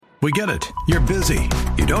We get it. You're busy.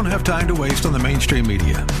 You don't have time to waste on the mainstream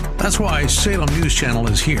media. That's why Salem News Channel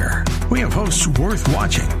is here. We have hosts worth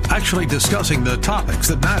watching, actually discussing the topics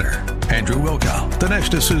that matter. Andrew Wilkow,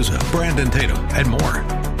 Dinesh D'Souza, Brandon Tatum, and more.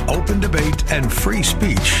 Open debate and free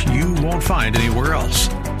speech you won't find anywhere else.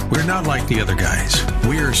 We're not like the other guys.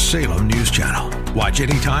 We're Salem News Channel. Watch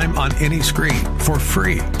anytime on any screen for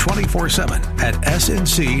free 24/7 at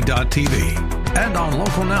snc.tv and on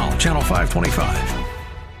Local Now, Channel 525.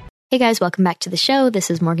 Hey guys, welcome back to the show. This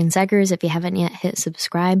is Morgan Zegers. If you haven't yet, hit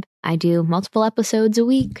subscribe. I do multiple episodes a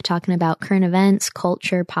week talking about current events,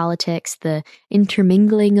 culture, politics, the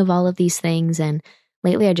intermingling of all of these things. And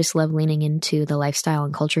lately I just love leaning into the lifestyle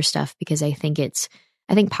and culture stuff because I think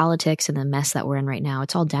politics and the mess that we're in right now,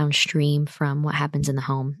 it's all downstream from what happens in the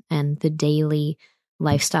home and the daily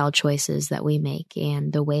lifestyle choices that we make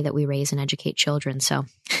and the way that we raise and educate children. So,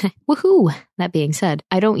 woohoo! That being said,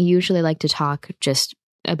 I don't usually like to talk just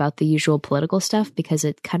about the usual political stuff because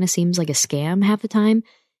it kind of seems like a scam half the time.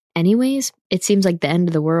 Anyways, it seems like the end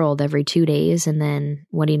of the world every 2 days. And then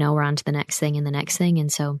what do you know, we're on to the next thing and the next thing.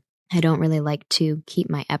 And so I don't really like to keep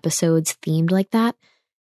my episodes themed like that.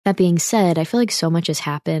 That being said, I feel like so much has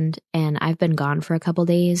happened and I've been gone for a couple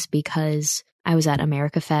days because I was at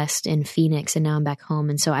America Fest in Phoenix and now I'm back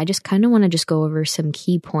home. And so I just kind of want to just go over some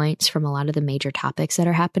key points from a lot of the major topics that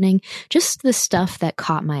are happening. Just the stuff that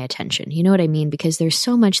caught my attention. You know what I mean? Because there's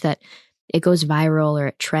so much that it goes viral or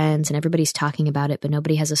it trends and everybody's talking about it, but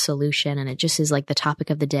nobody has a solution. And it just is like the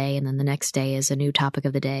topic of the day. And then the next day is a new topic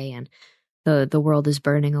of the day. And the world is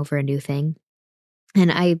burning over a new thing.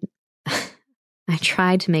 And I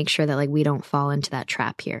tried to make sure that like we don't fall into that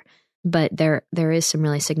trap here. But there is some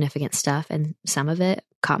really significant stuff and some of it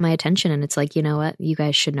caught my attention and it's like, you know what, you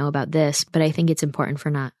guys should know about this. But I think it's important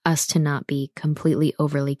for us to not be completely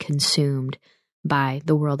overly consumed by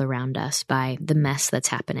the world around us, by the mess that's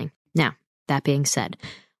happening. Now, that being said,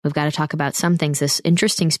 we've got to talk about some things. This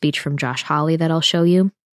interesting speech from Josh Hawley that I'll show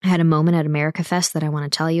you. I had a moment at America Fest that I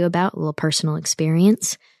want to tell you about, a little personal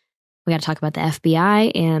experience. We got to talk about the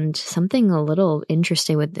FBI and something a little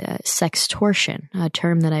interesting with sextortion, a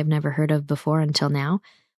term that I've never heard of before until now.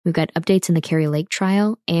 We've got updates in the Kari Lake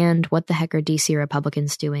trial and what the heck are DC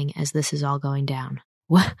Republicans doing as this is all going down.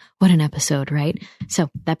 What an episode, right? So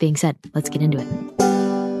that being said, let's get into it.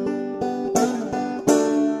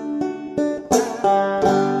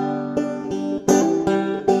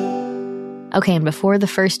 Okay, and before the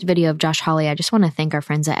first video of Josh Hawley, I just want to thank our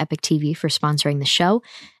friends at Epic TV for sponsoring the show.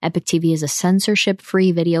 Epic TV is a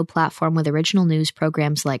censorship-free video platform with original news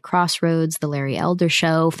programs like Crossroads, The Larry Elder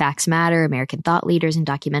Show, Facts Matter, American thought leaders, and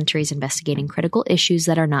documentaries investigating critical issues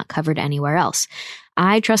that are not covered anywhere else.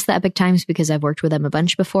 I trust the Epic Times because I've worked with them a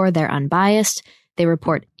bunch before. They're unbiased. They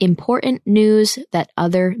report important news that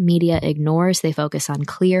other media ignores. They focus on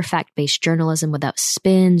clear, fact-based journalism without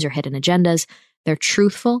spins or hidden agendas. They're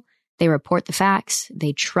truthful. They report the facts.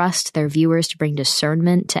 They trust their viewers to bring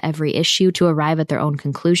discernment to every issue to arrive at their own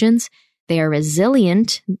conclusions. They are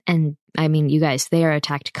resilient. And I mean, you guys, they are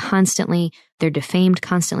attacked constantly. They're defamed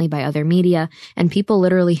constantly by other media. And people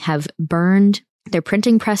literally have burned their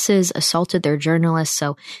printing presses, assaulted their journalists.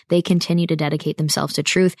 So they continue to dedicate themselves to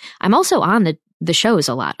truth. I'm also on the shows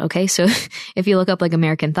a lot. Okay. So if you look up like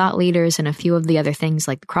American thought leaders and a few of the other things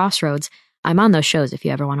like the Crossroads, I'm on those shows if you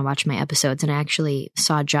ever want to watch my episodes. And I actually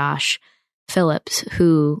saw Josh Phillips,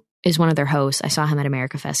 who is one of their hosts. I saw him at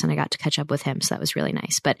America Fest and I got to catch up with him. So that was really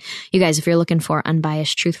nice. But you guys, if you're looking for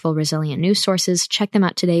unbiased, truthful, resilient news sources, check them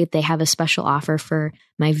out today. They have a special offer for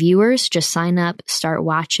my viewers. Just sign up, start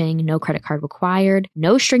watching, no credit card required,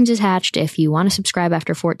 no strings attached. If you want to subscribe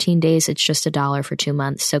after 14 days, it's just $1 for 2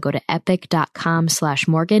 months. So go to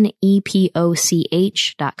epic.com/Morgan,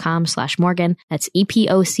 EPOCH.com/Morgan. That's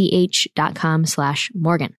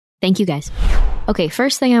EPOCH.com/Morgan. Thank you guys. Okay,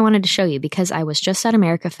 first thing I wanted to show you, because I was just at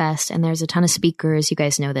America Fest and there's a ton of speakers. You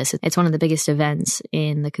guys know this. It's one of the biggest events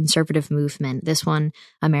in the conservative movement. This one,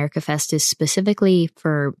 America Fest, is specifically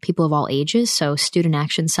for people of all ages. So Student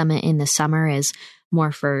Action Summit in the summer is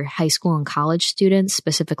more for high school and college students,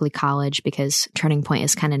 specifically college, because Turning Point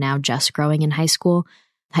is kind of now just growing in high schools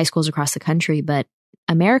across the country. But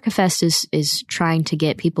America Fest is trying to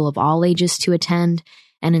get people of all ages to attend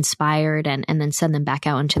and inspired and then send them back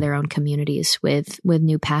out into their own communities with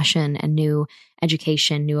new passion and new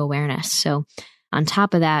education, new awareness. So on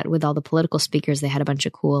top of that, with all the political speakers, they had a bunch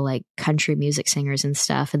of cool like country music singers and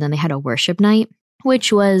stuff. And then they had a worship night,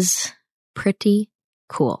 which was pretty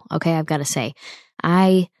cool. Okay, I've got to say,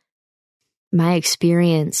 my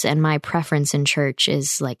experience and my preference in church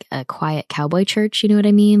is like a quiet cowboy church. You know what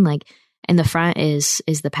I mean? Like in the front is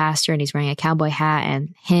the pastor and he's wearing a cowboy hat,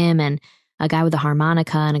 and him and a guy with a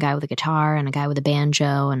harmonica and a guy with a guitar and a guy with a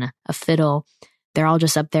banjo and a fiddle. They're all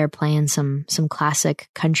just up there playing some classic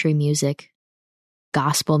country music,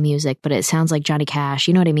 gospel music, but it sounds like Johnny Cash.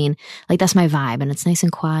 You know what I mean? Like, that's my vibe. And it's nice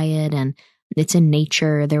and quiet and it's in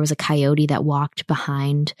nature. There was a coyote that walked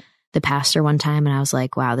behind the pastor one time, and I was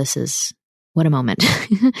like, wow, what a moment.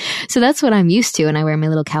 So that's what I'm used to. And I wear my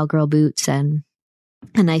little cowgirl boots and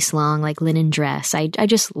a nice long like linen dress. I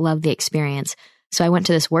just love the experience. So I went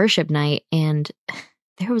to this worship night, and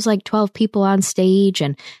there was like 12 people on stage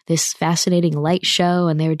and this fascinating light show,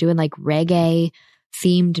 and they were doing like reggae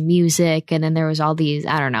themed music. And then there was all these,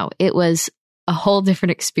 I don't know, it was a whole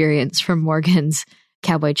different experience from Morgan's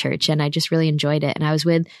Cowboy Church. And I just really enjoyed it. And I was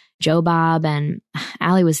with Joe Bob, and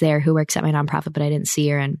Allie was there, who works at my nonprofit, but I didn't see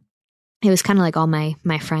her. And it was kind of like all my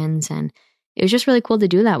friends. And it was just really cool to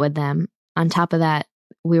do that with them. On top of that,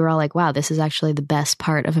 we were all like, wow, this is actually the best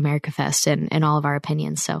part of America Fest in all of our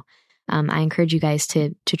opinions. So I encourage you guys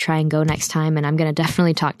to try and go next time. And I'm going to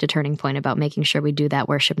definitely talk to Turning Point about making sure we do that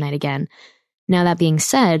worship night again. Now, that being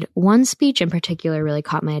said, one speech in particular really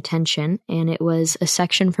caught my attention, and it was a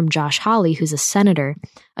section from Josh Hawley, who's a senator,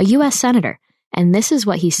 a U.S. senator. And this is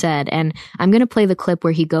what he said. And I'm going to play the clip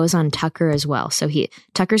where he goes on Tucker as well. So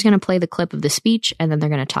Tucker's going to play the clip of the speech, and then they're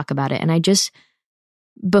going to talk about it. And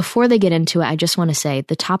before they get into it, I just want to say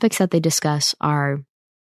the topics that they discuss are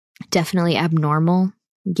definitely abnormal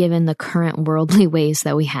given the current worldly ways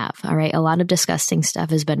that we have. All right. A lot of disgusting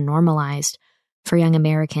stuff has been normalized for young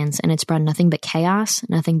Americans, and it's brought nothing but chaos,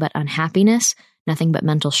 nothing but unhappiness, nothing but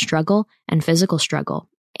mental struggle and physical struggle.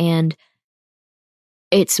 And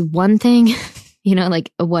it's one thing,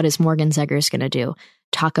 like, what is Morgan Zegers going to do?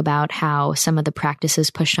 Talk about how some of the practices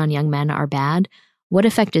pushed on young men are bad. What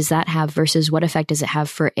effect does that have versus what effect does it have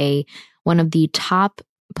for one of the top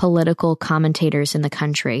political commentators in the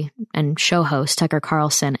country and show host, Tucker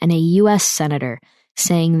Carlson, and a U.S. senator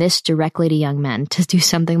saying this directly to young men to do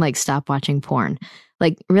something like stop watching porn?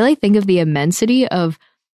 Like, really think of the immensity of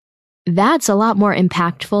that's a lot more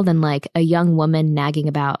impactful than like a young woman nagging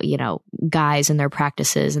about, guys and their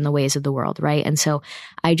practices and the ways of the world, right? And so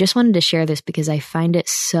I just wanted to share this because I find it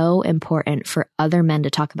so important for other men to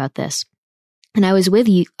talk about this. And I was with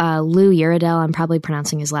Lou Uredell. I'm probably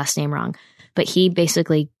pronouncing his last name wrong, but he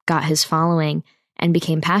basically got his following and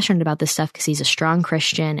became passionate about this stuff because he's a strong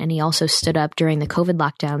Christian. And he also stood up during the COVID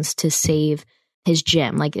lockdowns to save his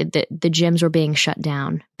gym. Like the gyms were being shut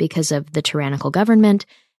down because of the tyrannical government.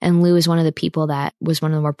 And Lou is one of the people that was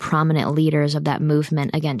one of the more prominent leaders of that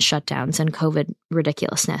movement against shutdowns and COVID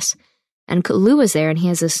ridiculousness. And Lou was there, and he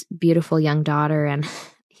has this beautiful young daughter. And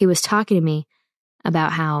he was talking to me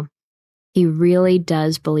about how he really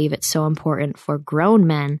does believe it's so important for grown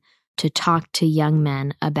men to talk to young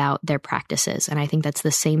men about their practices. And I think that's the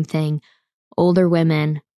same thing. Older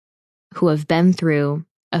women who have been through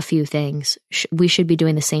a few things, we should be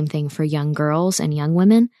doing the same thing for young girls and young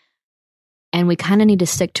women. And we kind of need to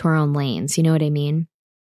stick to our own lanes. You know what I mean?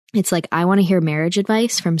 It's like, I want to hear marriage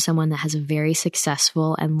advice from someone that has a very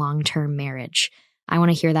successful and long-term marriage. I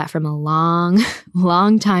want to hear that from a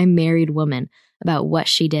long time married woman about what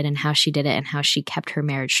she did and how she did it and how she kept her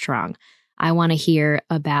marriage strong. I want to hear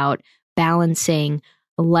about balancing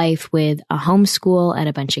life with a homeschool and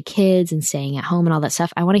a bunch of kids and staying at home and all that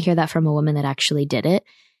stuff. I want to hear that from a woman that actually did it.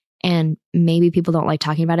 And maybe people don't like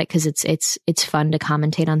talking about it because it's fun to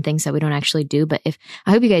commentate on things that we don't actually do. But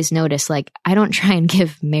I hope you guys notice, like, I don't try and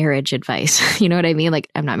give marriage advice. You know what I mean? Like,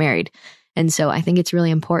 I'm not married. And so I think it's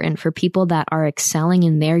really important for people that are excelling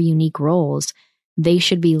in their unique roles. They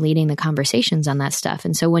should be leading the conversations on that stuff.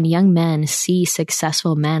 And so when young men see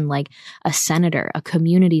successful men like a senator, a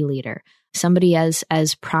community leader, somebody as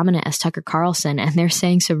prominent as Tucker Carlson, and they're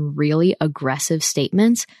saying some really aggressive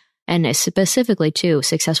statements, and specifically to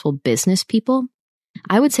successful business people,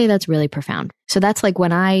 I would say that's really profound. So that's like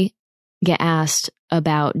when I get asked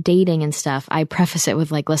about dating and stuff, I preface it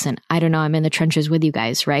with like, listen, I don't know, I'm in the trenches with you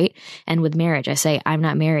guys, right? And with marriage, I say, I'm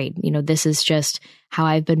not married. This is just how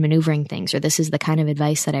I've been maneuvering things, or this is the kind of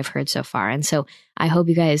advice that I've heard so far. And so I hope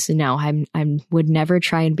you guys know I would never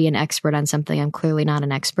try and be an expert on something I'm clearly not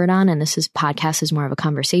an expert on. And podcast is more of a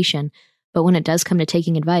conversation. But when it does come to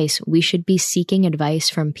taking advice, we should be seeking advice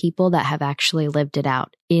from people that have actually lived it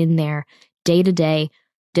out in their day-to-day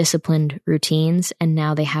disciplined routines. And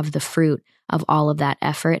now they have the fruit of all of that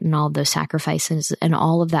effort and all of those sacrifices and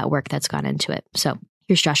all of that work that's gone into it. So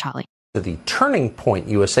here's Josh Hawley. The Turning Point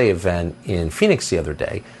USA event in Phoenix the other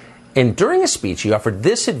day. And during a speech, he offered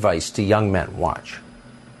this advice to young men. Watch.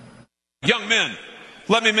 Young men,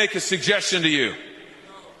 let me make a suggestion to you.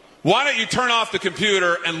 Why don't you turn off the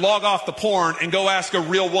computer and log off the porn and go ask a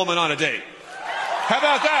real woman on a date? How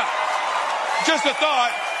about that? Just a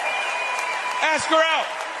thought. Ask her out.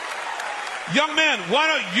 Young men, why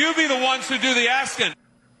don't you be the ones who do the asking?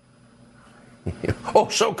 Oh,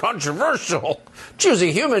 so controversial. Choose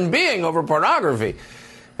a human being over pornography.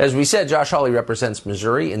 As we said, Josh Hawley represents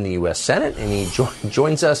Missouri in the U.S. Senate, and he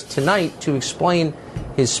joins us tonight to explain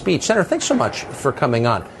his speech. Senator, thanks so much for coming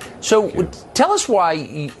on. So tell us why,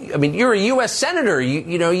 you're a U.S. Senator.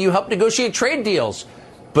 You help negotiate trade deals,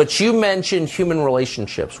 but you mentioned human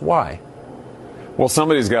relationships. Why? Well,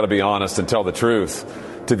 somebody's got to be honest and tell the truth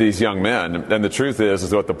to these young men. And the truth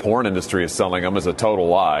is what the porn industry is selling them is a total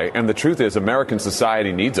lie. And the truth is American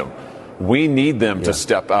society needs them. We need them to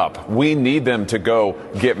step up. We need them to go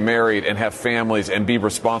get married and have families and be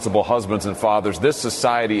responsible husbands and fathers. This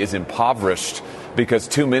society is impoverished because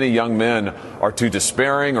too many young men are too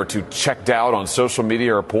despairing or too checked out on social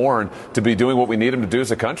media or porn to be doing what we need them to do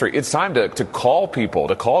as a country. It's time to call people,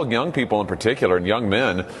 to call young people in particular and young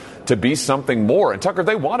men to be something more. And Tucker,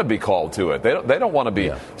 they want to be called to it. They don't want to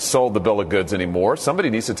be sold the bill of goods anymore.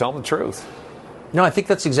 Somebody needs to tell them the truth. No, I think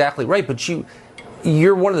that's exactly right. But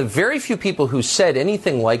you're one of the very few people who said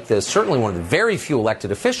anything like this, certainly one of the very few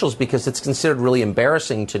elected officials, because it's considered really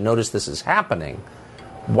embarrassing to notice this is happening.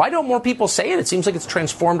 Why don't more people say it? It seems like it's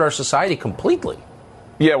transformed our society completely.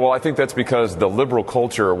 Yeah, well, I think that's because the liberal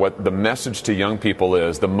culture, what the message to young people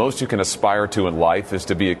is, the most you can aspire to in life is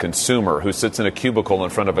to be a consumer who sits in a cubicle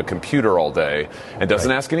in front of a computer all day and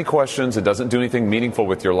doesn't ask any questions and doesn't do anything meaningful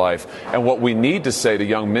with your life. And what we need to say to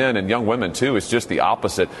young men and young women, too, is just the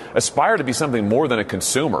opposite. Aspire to be something more than a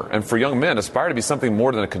consumer. And for young men, aspire to be something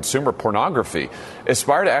more than a consumer pornography.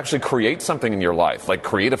 Aspire to actually create something in your life, like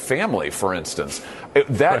create a family, for instance.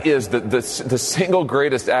 That is the single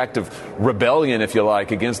greatest act of rebellion, if you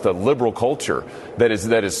like, against the liberal culture that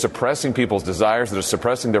is suppressing people's desires, that is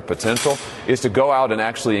suppressing their potential, is to go out and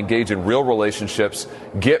actually engage in real relationships,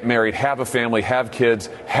 get married, have a family, have kids,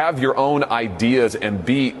 have your own ideas, and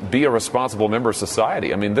be a responsible member of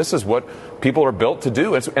society. I mean, this is what people are built to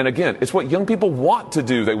do. And again, it's what young people want to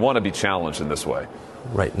do. They want to be challenged in this way.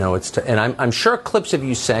 Right. No, and I'm sure clips of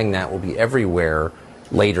you saying that will be everywhere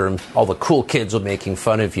later, and all the cool kids will be making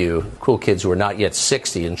fun of you, cool kids who are not yet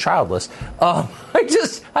 60 and childless.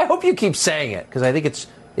 I hope you keep saying it, because I think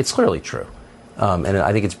it's clearly true. And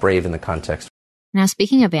I think it's brave in the context. Now,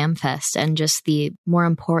 speaking of AmFest and just the more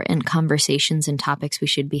important conversations and topics we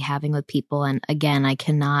should be having with people, and again, I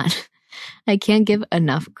can't give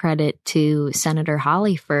enough credit to Senator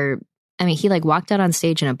Hawley he walked out on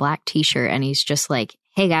stage in a black t-shirt and he's just like,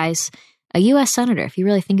 hey guys, a U.S. senator, if you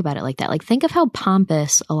really think about it like that, think of how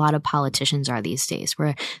pompous a lot of politicians are these days,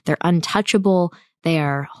 where they're untouchable, they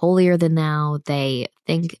are holier than thou, they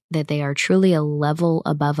think that they are truly a level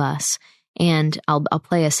above us. And I'll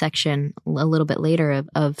play a section a little bit later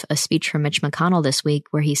of a speech from Mitch McConnell this week,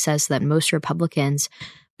 where he says that most Republicans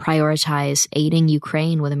prioritize aiding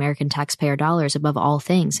Ukraine with American taxpayer dollars above all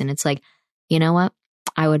things. And it's like, you know what?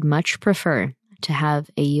 I would much prefer to have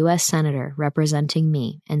a U.S. senator representing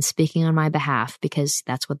me and speaking on my behalf, because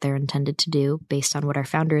that's what they're intended to do based on what our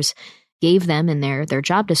founders gave them in their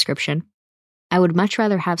job description. I would much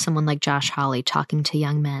rather have someone like Josh Hawley talking to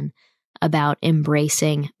young men about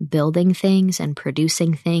embracing building things and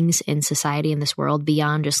producing things in society in this world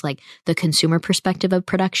beyond just the consumer perspective of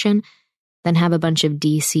production, than have a bunch of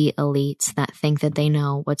DC elites that think that they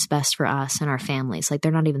know what's best for us and our families.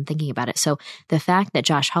 They're not even thinking about it. So the fact that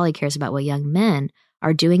Josh Hawley cares about what young men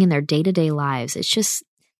are doing in their day-to-day lives, it's just,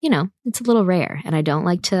 it's a little rare. And I don't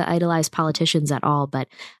like to idolize politicians at all, but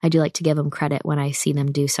I do like to give them credit when I see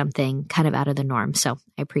them do something kind of out of the norm. So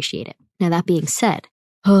I appreciate it. Now, that being said,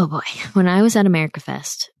 oh boy, when I was at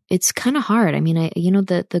AmericaFest, it's kind of hard.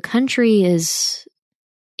 The country is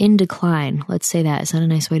in decline. Let's say that. Is that a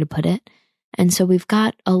nice way to put it? And so we've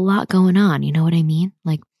got a lot going on. You know what I mean?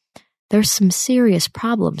 There's some serious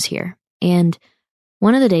problems here. And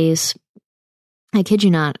one of the days, I kid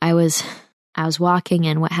you not, I was walking,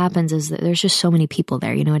 and what happens is that there's just so many people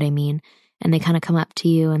there. You know what I mean? And they kind of come up to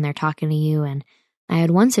you and they're talking to you. And I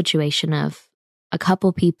had one situation of a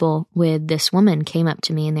couple people with this woman came up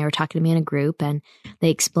to me, and they were talking to me in a group, and they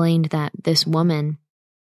explained that this woman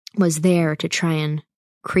was there to try and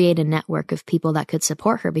create a network of people that could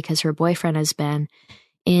support her, because her boyfriend has been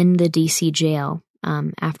in the DC jail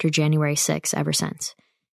after January 6th ever since.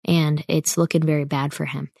 And it's looking very bad for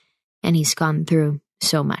him. And he's gone through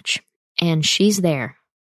so much. And she's there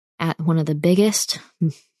at one of the biggest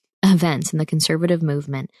events in the conservative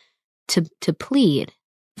movement to plead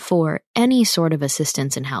for any sort of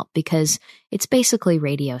assistance and help, because it's basically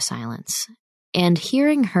radio silence. And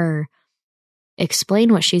hearing her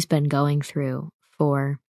explain what she's been going through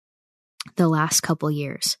for the last couple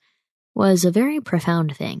years, was a very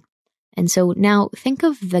profound thing. And so now think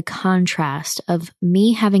of the contrast of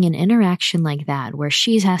me having an interaction like that, where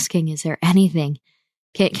she's asking, is there anything,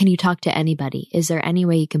 can you talk to anybody? Is there any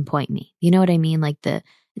way you can point me? You know what I mean? Like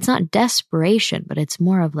it's not desperation, but it's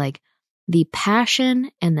more of like the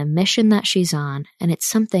passion and the mission that she's on. And it's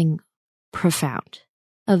something profound,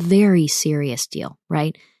 a very serious deal,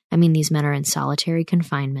 right? I mean, these men are in solitary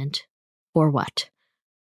confinement for what?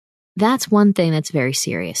 That's one thing that's very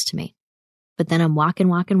serious to me. But then I'm walking,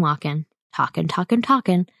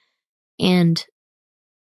 talking. And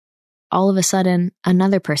all of a sudden,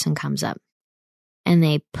 another person comes up and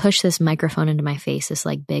they push this microphone into my face, this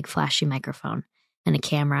like big flashy microphone, and a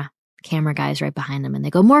camera guy's right behind them. And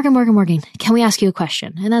they go, Morgan, can we ask you a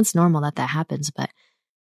question? And that's normal that happens, but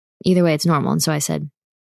either way, it's normal. And so I said,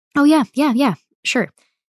 oh yeah, sure.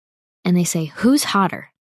 And they say, who's hotter,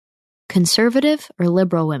 conservative or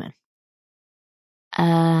liberal women?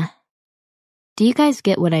 Do you guys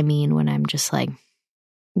get what I mean when I'm just like,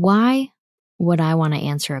 why would I want to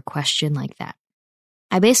answer a question like that?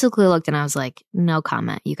 I basically looked and I was like, no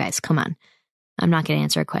comment, you guys, come on. I'm not going to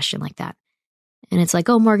answer a question like that. And it's like,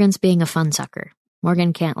 oh, Morgan's being a fun sucker.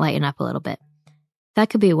 Morgan can't lighten up a little bit. That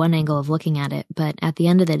could be one angle of looking at it, but at the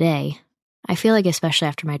end of the day, I feel like, especially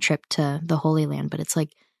after my trip to the Holy Land, but it's like,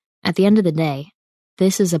 at the end of the day,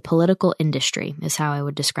 this is a political industry, is how I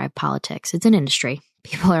would describe politics. It's an industry.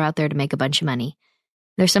 People are out there to make a bunch of money.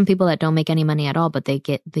 There's some people that don't make any money at all, but they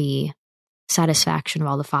get the satisfaction of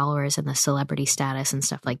all the followers and the celebrity status and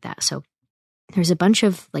stuff like that. So there's a bunch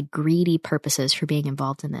of like greedy purposes for being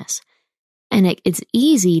involved in this. And it's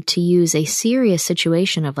easy to use a serious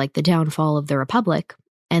situation of like the downfall of the republic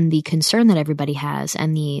and the concern that everybody has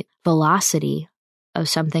and the velocity of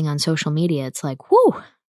something on social media. It's like, whoo,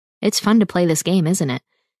 it's fun to play this game, isn't it?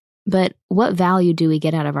 But what value do we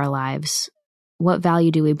get out of our lives? What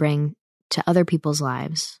value do we bring to other people's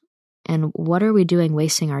lives? And what are we doing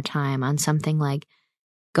wasting our time on something like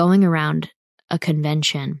going around a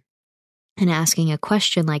convention and asking a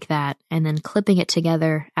question like that and then clipping it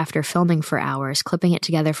together after filming for hours,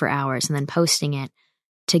 and then posting it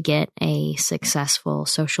to get a successful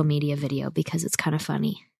social media video because it's kind of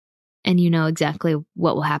funny. And you know exactly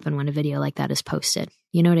what will happen when a video like that is posted.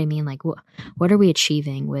 You know what I mean? Like, what are we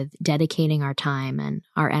achieving with dedicating our time and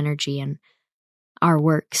our energy and our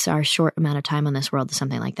works, our short amount of time on this world to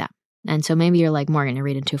something like that? And so maybe you're like, Morgan, you're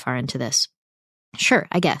reading too far into this. Sure,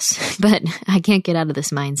 I guess, but I can't get out of this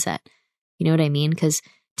mindset. You know what I mean? Because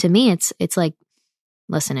to me, it's like,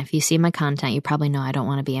 listen, if you see my content, you probably know I don't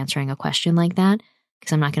want to be answering a question like that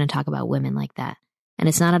because I'm not going to talk about women like that. And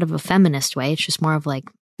it's not out of a feminist way. It's just more of like,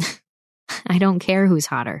 I don't care who's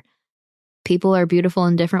hotter. People are beautiful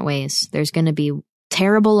in different ways. There's going to be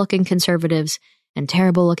terrible looking conservatives and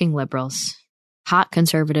terrible looking liberals, hot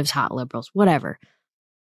conservatives, hot liberals, whatever.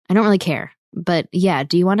 I don't really care. But yeah,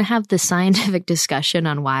 do you want to have the scientific discussion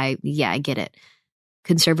on why? Yeah, I get it.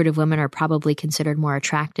 Conservative women are probably considered more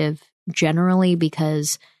attractive generally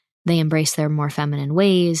because they embrace their more feminine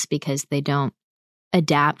ways, because they don't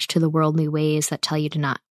adapt to the worldly ways that tell you to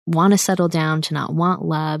not want to settle down, to not want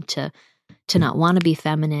love, to not want to be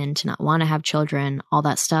feminine, to not want to have children, all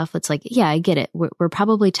that stuff. It's like, yeah, I get it. We're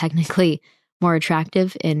probably technically more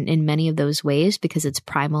attractive in many of those ways because it's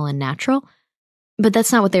primal and natural. But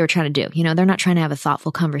that's not what they were trying to do. You know, they're not trying to have a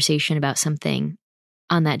thoughtful conversation about something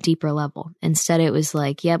on that deeper level. Instead, it was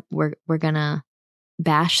like, yep, we're going to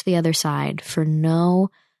bash the other side for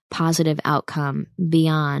no positive outcome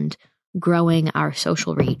beyond growing our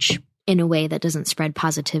social reach in a way that doesn't spread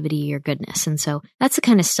positivity or goodness. And so that's the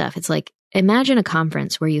kind of stuff. It's like, imagine a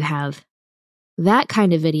conference where you have that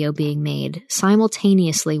kind of video being made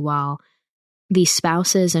simultaneously while the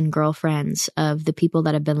spouses and girlfriends of the people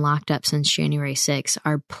that have been locked up since January 6th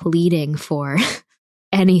are pleading for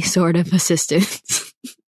any sort of assistance.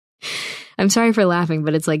 I'm sorry for laughing,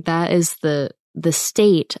 but it's like that is the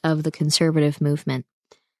state of the conservative movement.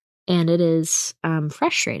 And it is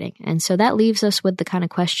frustrating. And so that leaves us with the kind of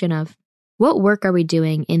question of what work are we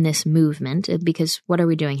doing in this movement? Because what are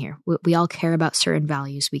we doing here? We all care about certain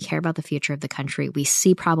values. We care about the future of the country. We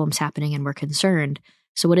see problems happening and we're concerned.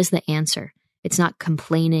 So what is the answer? It's not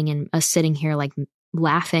complaining and us sitting here like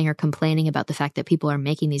laughing or complaining about the fact that people are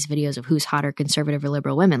making these videos of who's hotter, conservative or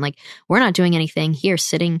liberal women. Like, we're not doing anything here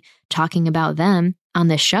sitting talking about them on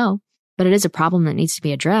this show, but it is a problem that needs to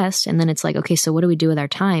be addressed. And then it's like, okay, so what do we do with our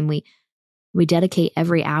time? We dedicate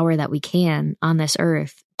every hour that we can on this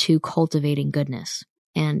earth to cultivating goodness.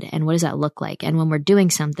 And what does that look like? And when we're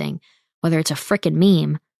doing something, whether it's a frickin'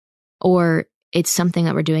 meme or it's something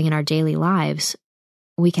that we're doing in our daily lives,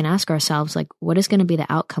 we can ask ourselves, like, what is going to be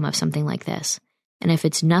the outcome of something like this? And if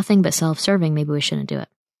it's nothing but self-serving, maybe we shouldn't do it.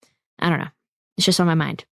 I don't know. It's just on my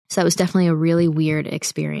mind. So that was definitely a really weird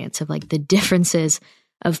experience of like the differences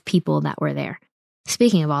of people that were there.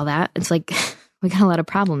 Speaking of all that, it's like we got a lot of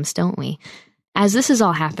problems, don't we? As this is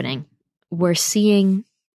all happening, we're seeing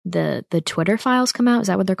the Twitter files come out. Is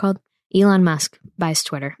that what they're called? Elon Musk buys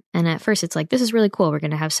Twitter. And at first it's like, this is really cool. We're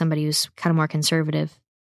going to have somebody who's kind of more conservative,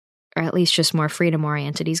 or at least just more freedom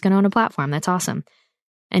oriented. He's going to own a platform. That's awesome.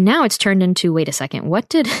 And now it's turned into, wait a second, what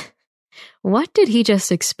did he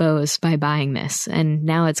just expose by buying this? And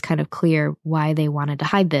now it's kind of clear why they wanted to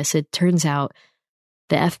hide this. It turns out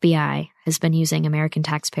the FBI has been using American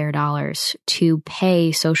taxpayer dollars to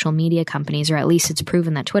pay social media companies, or at least it's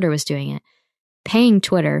proven that Twitter was doing it, paying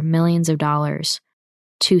Twitter millions of dollars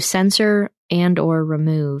to censor and or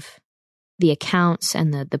remove the accounts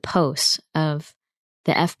and the posts of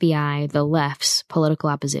the FBI, the left's political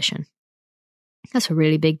opposition. That's a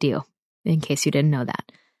really big deal, in case you didn't know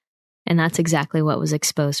that. And that's exactly what was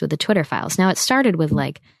exposed with the Twitter files. Now, it started with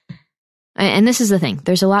like, and this is the thing,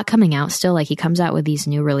 there's a lot coming out still. Like, he comes out with these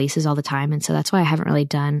new releases all the time. And so that's why I haven't really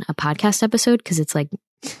done a podcast episode, because it's like,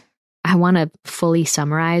 I want to fully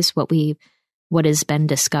summarize what has been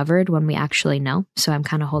discovered when we actually know. So I'm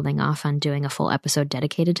kind of holding off on doing a full episode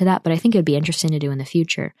dedicated to that. But I think it would be interesting to do in the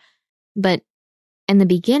future. But in the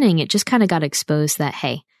beginning, it just kind of got exposed that,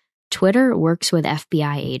 hey, Twitter works with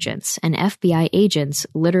FBI agents, and FBI agents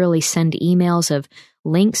literally send emails of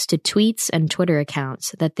links to tweets and Twitter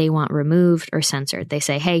accounts that they want removed or censored. They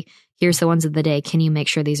say, hey, here's the ones of the day. Can you make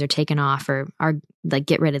sure these are taken off, or are like,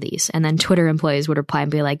 get rid of these? And then Twitter employees would reply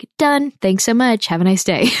and be like, done. Thanks so much. Have a nice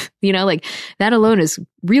day. Like that alone is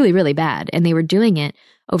really, really bad. And they were doing it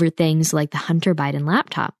over things like the Hunter Biden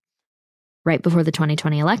laptop right before the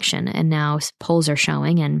 2020 election. And now polls are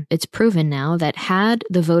showing, and it's proven now, that had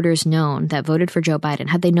the voters known that voted for Joe Biden,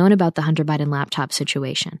 had they known about the Hunter Biden laptop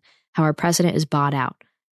situation, how our president is bought out,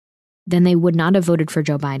 then they would not have voted for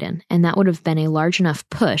Joe Biden. And that would have been a large enough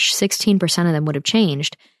push. 16% of them would have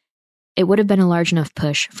changed. It would have been a large enough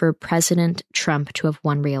push for President Trump to have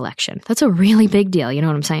won re-election. That's a really big deal. You know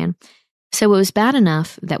what I'm saying? So it was bad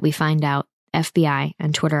enough that we find out FBI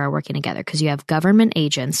and Twitter are working together, because you have government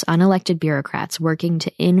agents, unelected bureaucrats working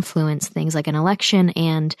to influence things like an election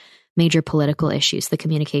and major political issues, the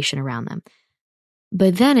communication around them.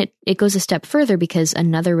 But then it goes a step further, because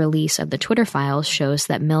another release of the Twitter files shows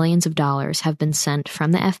that millions of dollars have been sent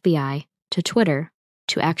from the FBI to Twitter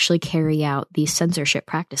to actually carry out these censorship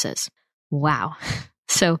practices. Wow.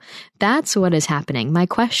 So that's what is happening. My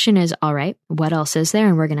question is, all right, what else is there?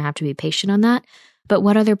 And we're going to have to be patient on that. But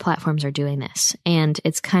what other platforms are doing this? And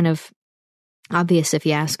it's kind of obvious, if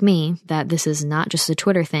you ask me, that this is not just a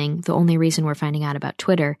Twitter thing. The only reason we're finding out about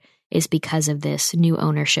Twitter is because of this new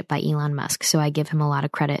ownership by Elon Musk. So I give him a lot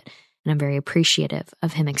of credit, and I'm very appreciative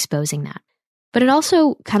of him exposing that. But it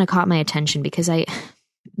also kind of caught my attention because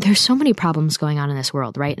there's so many problems going on in this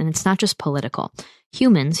world, right? And it's not just political.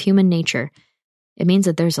 Humans, human nature, it means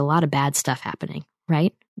that there's a lot of bad stuff happening,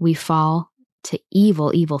 right? We fall to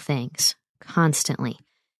evil, evil things constantly.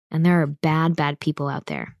 And there are bad, bad people out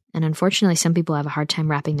there. And unfortunately, some people have a hard time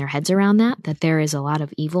wrapping their heads around that there is a lot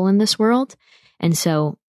of evil in this world. And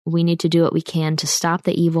so we need to do what we can to stop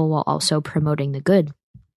the evil while also promoting the good.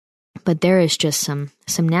 But there is just some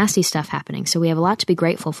nasty stuff happening. So we have a lot to be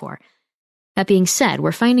grateful for. That being said,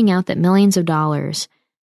 we're finding out that millions of dollars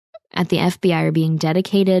at the FBI are being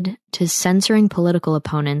dedicated to censoring political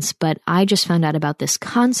opponents. But I just found out about this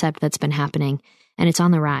concept that's been happening, and it's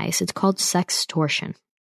on the rise. It's called sextortion.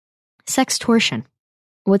 Sextortion.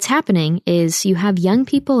 What's happening is you have young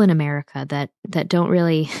people in America that don't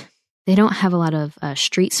really, they don't have a lot of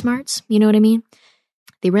street smarts. You know what I mean?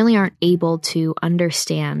 They really aren't able to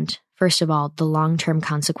understand, first of all, the long-term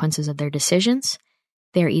consequences of their decisions.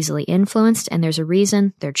 They're easily influenced, and there's a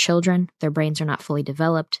reason. They're children. Their brains are not fully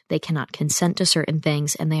developed. They cannot consent to certain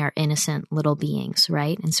things, and they are innocent little beings,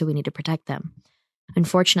 right? And so we need to protect them.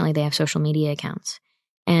 Unfortunately, they have social media accounts.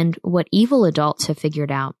 And what evil adults have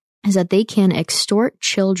figured out is that they can extort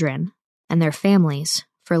children and their families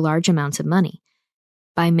for large amounts of money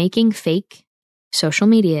by making fake social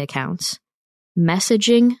media accounts,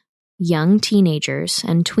 messaging young teenagers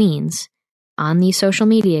and tweens on these social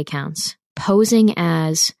media accounts, posing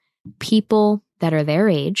as people that are their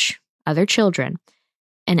age, other children,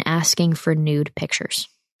 and asking for nude pictures.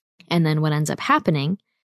 And then what ends up happening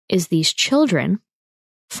is these children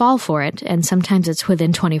fall for it, and sometimes it's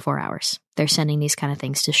within 24 hours. They're sending these kind of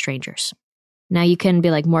things to strangers. Now you can be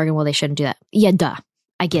like, Morgan, well, they shouldn't do that. Yeah, duh.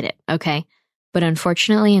 I get it, okay? But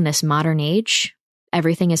unfortunately, in this modern age,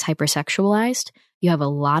 everything is hypersexualized. You have a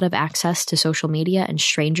lot of access to social media and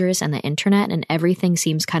strangers and the internet, and everything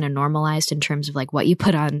seems kind of normalized in terms of like what you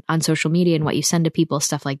put on social media and what you send to people,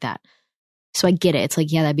 stuff like that. So I get it. It's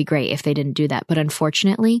like, yeah, that'd be great if they didn't do that. But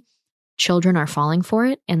unfortunately, children are falling for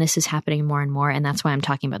it, and this is happening more and more. And that's why I'm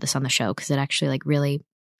talking about this on the show, because it actually like really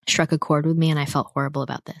struck a chord with me, and I felt horrible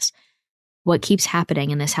about this. What keeps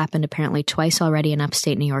happening, and this happened apparently twice already in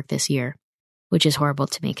upstate New York this year, which is horrible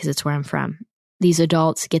to me because it's where I'm from. These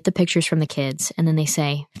adults get the pictures from the kids, and then they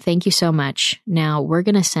say, thank you so much. Now we're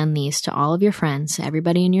going to send these to all of your friends,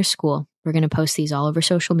 everybody in your school. We're going to post these all over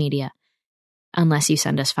social media unless you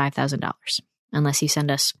send us $5,000, unless you send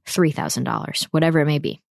us $3,000, whatever it may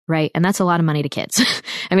be, right? And that's a lot of money to kids.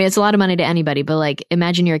 I mean, it's a lot of money to anybody, but like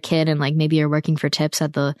imagine you're a kid and like maybe you're working for tips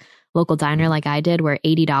at the local diner like I did, where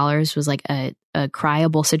 $80 was like a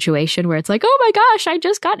cryable situation where it's like, oh my gosh, I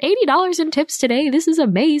just got $80 in tips today. This is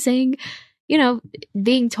amazing. You know,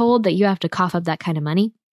 being told that you have to cough up that kind of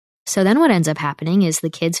money. So then what ends up happening is the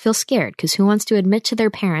kids feel scared, because who wants to admit to their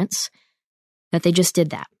parents that they just did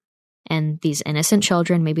that? And these innocent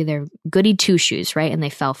children, maybe they're goody two-shoes, right? And they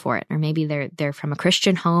fell for it. Or maybe they're from a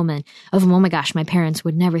Christian home and, oh my gosh, my parents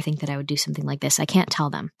would never think that I would do something like this. I can't tell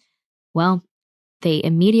them. Well, they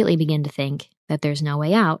immediately begin to think that there's no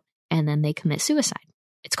way out, and then they commit suicide.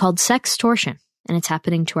 It's called sextortion, and it's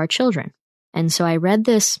happening to our children. And so I read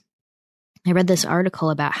this article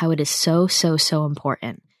about how it is so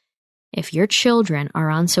important. If your children are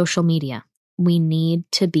on social media, we need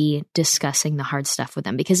to be discussing the hard stuff with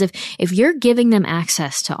them. Because if you're giving them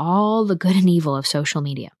access to all the good and evil of social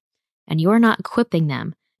media, and you're not equipping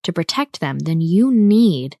them to protect them, then you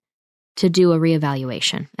need to do a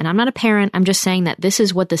reevaluation. And I'm not a parent. I'm just saying that this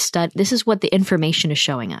is what the information is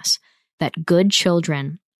showing us, that good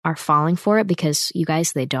children are falling for it because, you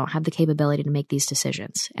guys, they don't have the capability to make these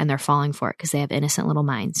decisions, and they're falling for it because they have innocent little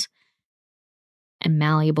minds and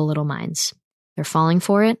malleable little minds. They're falling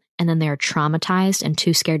for it, and then they're traumatized and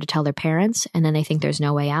too scared to tell their parents, and then they think there's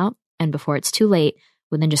no way out, and before it's too late,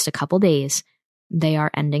 within just a couple days, they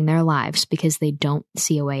are ending their lives because they don't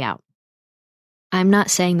see a way out. I'm not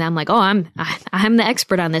saying that I'm like, oh, I'm the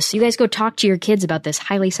expert on this, so you guys go talk to your kids about this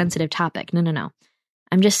highly sensitive topic. No.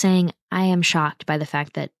 I'm just saying I am shocked by the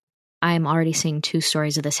fact that I am already seeing 2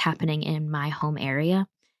 stories of this happening in my home area,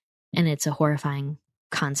 and it's a horrifying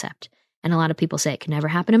concept. And a lot of people say it could never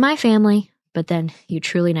happen in my family, but then you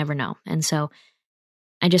truly never know. And so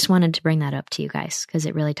I just wanted to bring that up to you guys because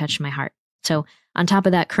it really touched my heart. So on top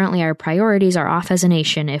of that, currently our priorities are off as a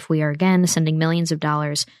nation if we are again sending millions of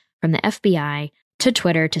dollars from the FBI to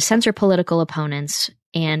Twitter to censor political opponents.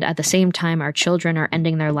 And at the same time, our children are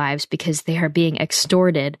ending their lives because they are being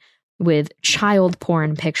extorted with child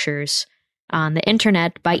porn pictures on the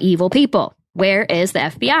internet by evil people. Where is the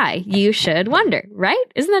FBI? You should wonder, right?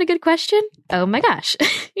 Isn't that a good question? Oh my gosh.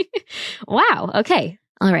 Wow. Okay.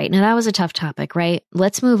 All right. Now that was a tough topic, right?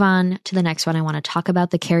 Let's move on to the next one. I want to talk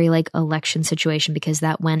about the Kari Lake election situation because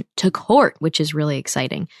that went to court, which is really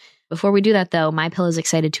exciting. Before we do that, though, MyPillow is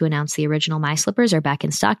excited to announce the original My Slippers are back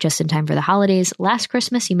in stock just in time for the holidays. Last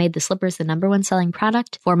Christmas, you made the slippers the #1 selling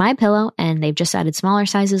product for MyPillow, and they've just added smaller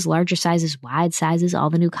sizes, larger sizes, wide sizes, all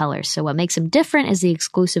the new colors. So what makes them different is the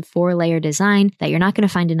exclusive 4-layer design that you're not going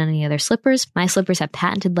to find in any other slippers. My Slippers have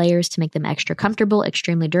patented layers to make them extra comfortable,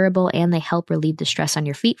 extremely durable, and they help relieve the stress on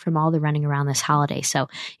your feet from all the running around this holiday. So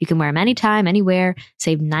you can wear them anytime, anywhere.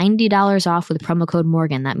 Save $90 off with promo code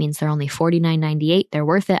Morgan. That means they're only $49.98. They're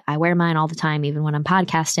worth it. I wear mine all the time, even when I'm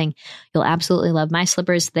podcasting. You'll absolutely love My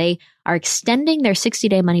Slippers. They are extending their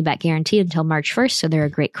 60-day money-back guarantee until March 1st, so they're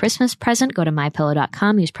a great Christmas present. Go to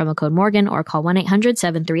MyPillow.com, use promo code Morgan, or call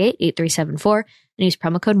 1-800-738-8374 and use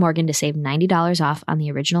promo code Morgan to save $90 off on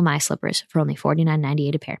the original My Slippers for only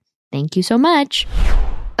 $49.98 a pair. Thank you so much.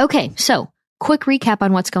 Okay, so quick recap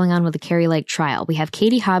on what's going on with the Kari Lake trial. We have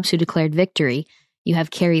Katie Hobbs, who declared victory. You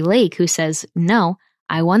have Kari Lake, who says, no,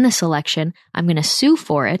 I won this election. I'm going to sue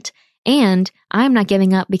for it. And I'm not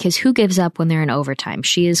giving up because who gives up when they're in overtime?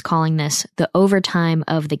 She is calling this the overtime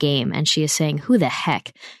of the game. And she is saying, who the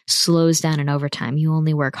heck slows down in overtime? You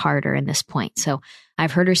only work harder in this point. So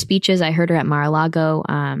I've heard her speeches. I heard her at Mar-a-Lago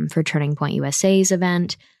for Turning Point USA's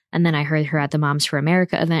event. And then I heard her at the Moms for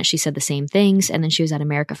America event. She said the same things. And then she was at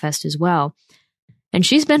America Fest as well. And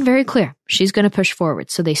she's been very clear. She's going to push forward.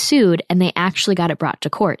 So they sued and they actually got it brought to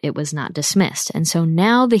court. It was not dismissed. And so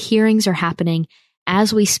now the hearings are happening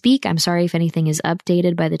as we speak. I'm sorry if anything is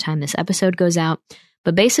updated by the time this episode goes out.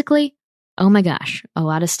 But basically, oh my gosh, a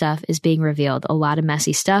lot of stuff is being revealed, a lot of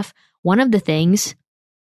messy stuff. One of the things,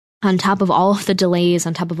 on top of all of the delays,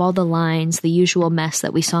 on top of all the lines, the usual mess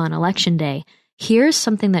that we saw on Election Day, here's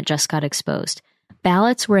something that just got exposed.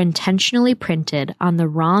 ballots were intentionally printed on the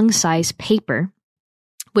wrong size paper,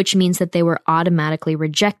 which means that they were automatically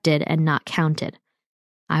rejected and not counted.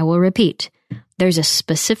 I will repeat. There's a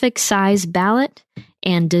specific size ballot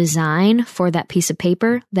and design for that piece of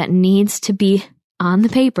paper that needs to be on the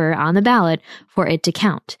paper, on the ballot, for it to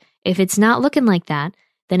count. If it's not looking like that,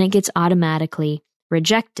 then it gets automatically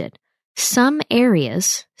rejected. Some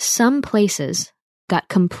areas, some places got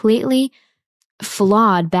completely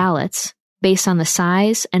flawed ballots based on the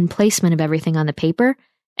size and placement of everything on the paper,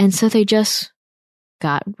 and so they just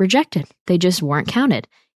got rejected. They just weren't counted.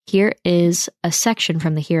 Here is a section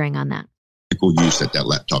from the hearing on that. Use that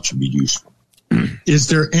laptop should be used. Is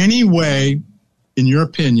there any way, in your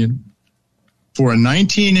opinion, for a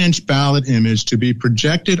 19-inch ballot image to be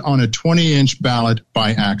projected on a 20-inch ballot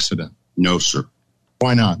by accident? No, sir.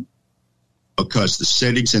 Why not? Because the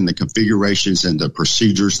settings and the configurations and the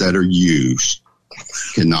procedures that are used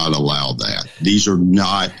cannot allow that. These are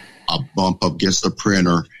not a bump up against the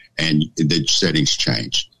printer and the settings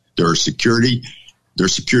change. There are security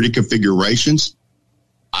configurations.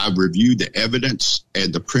 I've reviewed the evidence,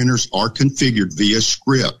 and the printers are configured via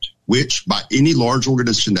script, which by any large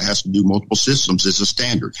organization that has to do multiple systems is a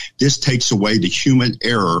standard. This takes away the human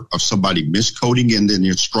error of somebody miscoding in the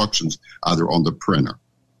instructions either on the printer.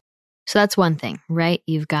 So that's one thing, right?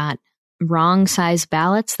 You've got wrong size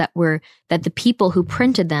ballots that the people who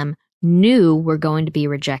printed them knew were going to be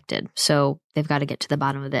rejected. So they've got to get to the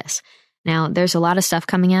bottom of this. Now, there's a lot of stuff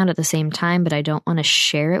coming out at the same time, but I don't want to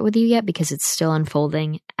share it with you yet because it's still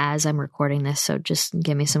unfolding as I'm recording this. So just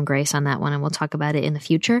give me some grace on that one, and we'll talk about it in the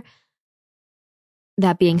future.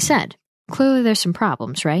 That being said, clearly there's some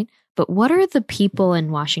problems, right? But what are the people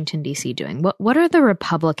in Washington, D.C. doing? What are the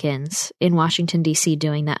Republicans in Washington, D.C.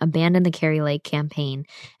 doing that abandoned the Kari Lake campaign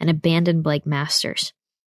and abandoned Blake Masters?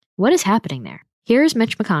 What is happening there? Here's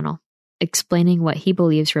Mitch McConnell explaining what he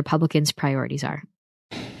believes Republicans' priorities are.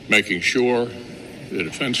 Making sure the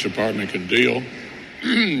Defense Department can deal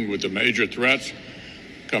with the major threats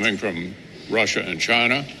coming from Russia and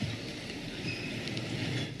China,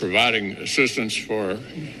 providing assistance for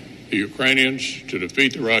the Ukrainians to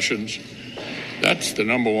defeat the Russians. That's the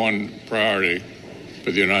number one priority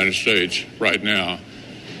for the United States right now,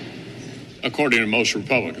 according to most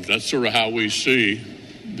Republicans. That's sort of how we see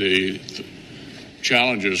the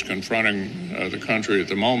challenges confronting the country at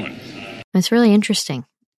the moment. That's really interesting.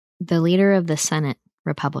 The leader of the Senate,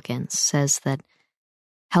 Republicans, says that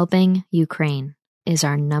helping Ukraine is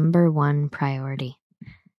our number one priority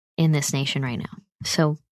in this nation right now.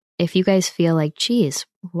 So if you guys feel like, geez,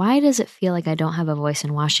 why does it feel like I don't have a voice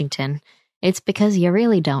in Washington? It's because you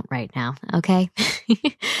really don't right now, okay?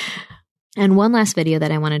 And one last video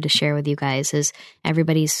that I wanted to share with you guys is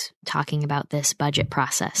everybody's talking about this budget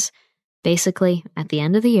process. Basically, at the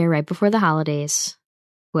end of the year, right before the holidays,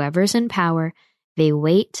 whoever's in power, they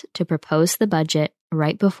wait to propose the budget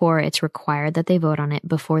right before it's required that they vote on it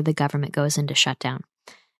before the government goes into shutdown.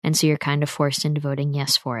 And so you're kind of forced into voting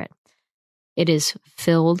yes for it. It is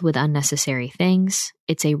filled with unnecessary things.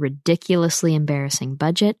 It's a ridiculously embarrassing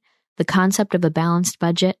budget. The concept of a balanced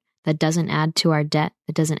budget that doesn't add to our debt,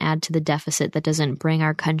 that doesn't add to the deficit, that doesn't bring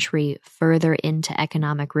our country further into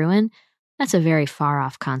economic ruin, that's a very far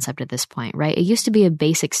off concept at this point, right? It used to be a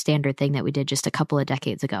basic standard thing that we did just a couple of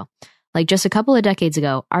decades ago. Like just a couple of decades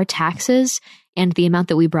ago, our taxes and the amount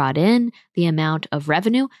that we brought in, the amount of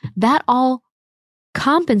revenue, that all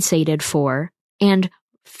compensated for and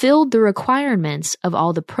filled the requirements of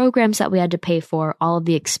all the programs that we had to pay for, all of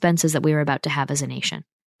the expenses that we were about to have as a nation.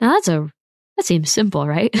 Now that seems simple,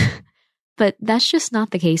 right? But that's just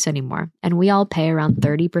not the case anymore. And we all pay around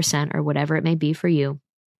 30% or whatever it may be for you.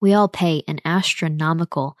 We all pay an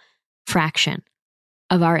astronomical fraction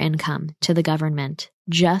of our income to the government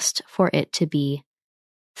just for it to be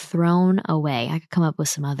thrown away. I could come up with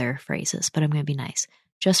some other phrases, but I'm going to be nice.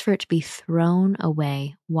 Just for it to be thrown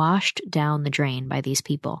away, washed down the drain by these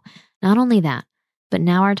people. Not only that, but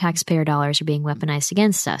now our taxpayer dollars are being weaponized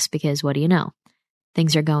against us because what do you know?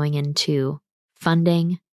 Things are going into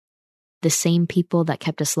funding the same people that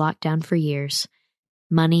kept us locked down for years.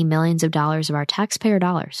 Money, millions of dollars of our taxpayer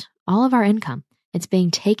dollars, all of our income. It's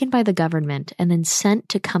being taken by the government and then sent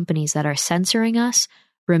to companies that are censoring us,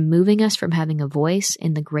 removing us from having a voice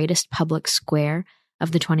in the greatest public square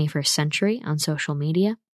of the 21st century on social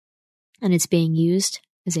media. And it's being used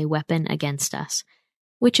as a weapon against us,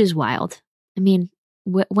 which is wild. I mean,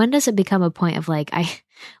 when does it become a point of like,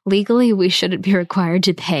 legally we shouldn't be required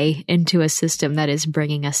to pay into a system that is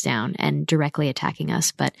bringing us down and directly attacking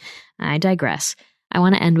us? But I digress. I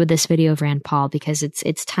want to end with this video of Rand Paul because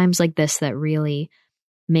it's times like this that really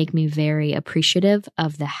make me very appreciative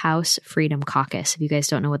of the House Freedom Caucus. If you guys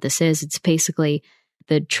don't know what this is, it's basically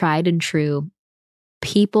the tried and true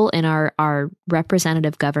people in our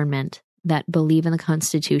representative government that believe in the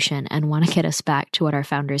Constitution and want to get us back to what our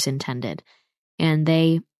founders intended. And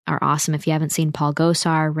they are awesome. If you haven't seen Paul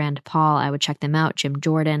Gosar, Rand Paul, I would check them out, Jim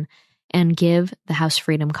Jordan, and give the House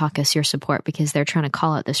Freedom Caucus your support because they're trying to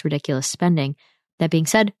call out this ridiculous spending. That being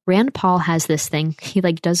said, Rand Paul has this thing. He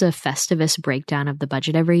does a Festivus breakdown of the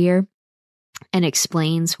budget every year and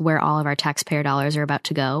explains where all of our taxpayer dollars are about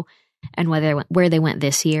to go and where they went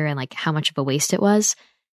this year and how much of a waste it was.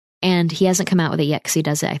 And he hasn't come out with it yet because he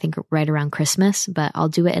does it, I think, right around Christmas. But I'll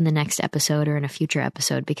do it in the next episode or in a future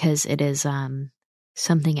episode because it is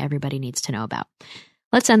something everybody needs to know about.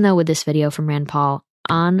 Let's end, though, with this video from Rand Paul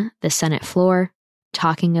on the Senate floor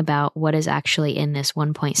talking about what is actually in this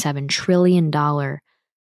 $1.7 trillion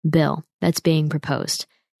bill that's being proposed.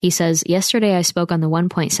 He says, yesterday I spoke on the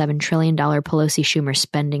 $1.7 trillion Pelosi-Schumer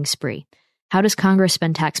spending spree. How does Congress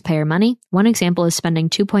spend taxpayer money? One example is spending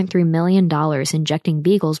 $2.3 million injecting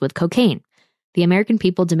beagles with cocaine. The American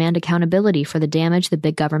people demand accountability for the damage the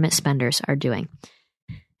big government spenders are doing.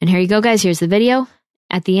 And here you go, guys. Here's the video.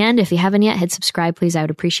 At the end, if you haven't yet, hit subscribe, please. I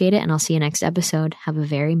would appreciate it. And I'll see you next episode. Have a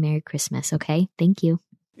very Merry Christmas, okay? Thank you.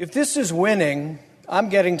 If this is winning, I'm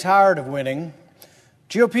getting tired of winning.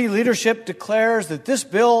 GOP leadership declares that this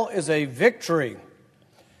bill is a victory.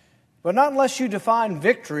 But not unless you define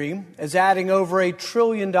victory as adding over $1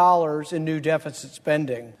 trillion in new deficit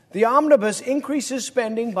spending. The omnibus increases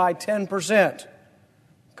spending by 10%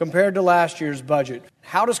 compared to last year's budget.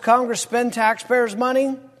 How does Congress spend taxpayers'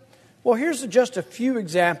 money? Well, here's just a few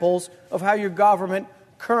examples of how your government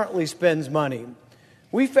currently spends money.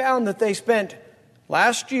 We found that they spent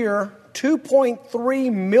last year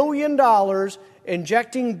 $2.3 million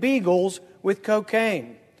injecting beagles with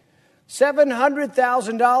cocaine.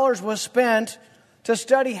 $700,000 was spent to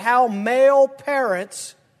study how male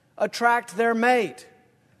parrots attract their mate.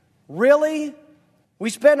 Really? We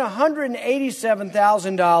spent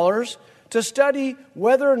 $187,000 to study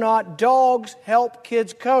whether or not dogs help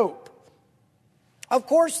kids cope. Of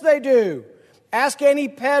course they do. Ask any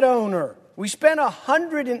pet owner. We spent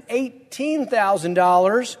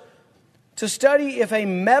 $118,000 to study if a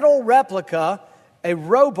metal replica, a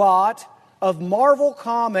robot of Marvel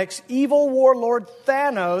Comics' evil warlord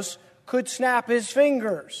Thanos, could snap his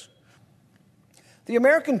fingers. The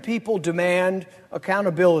American people demand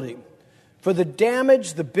accountability for the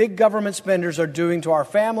damage the big government spenders are doing to our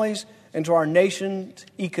families and to our nation's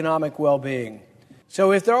economic well-being.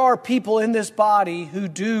 So if there are people in this body who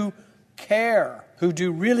do care, who do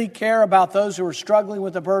really care about those who are struggling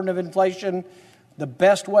with the burden of inflation, the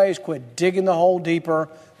best way is quit digging the hole deeper,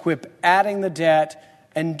 quit adding the debt,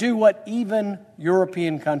 and do what even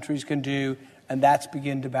European countries can do, and that's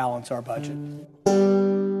begin to balance our budget.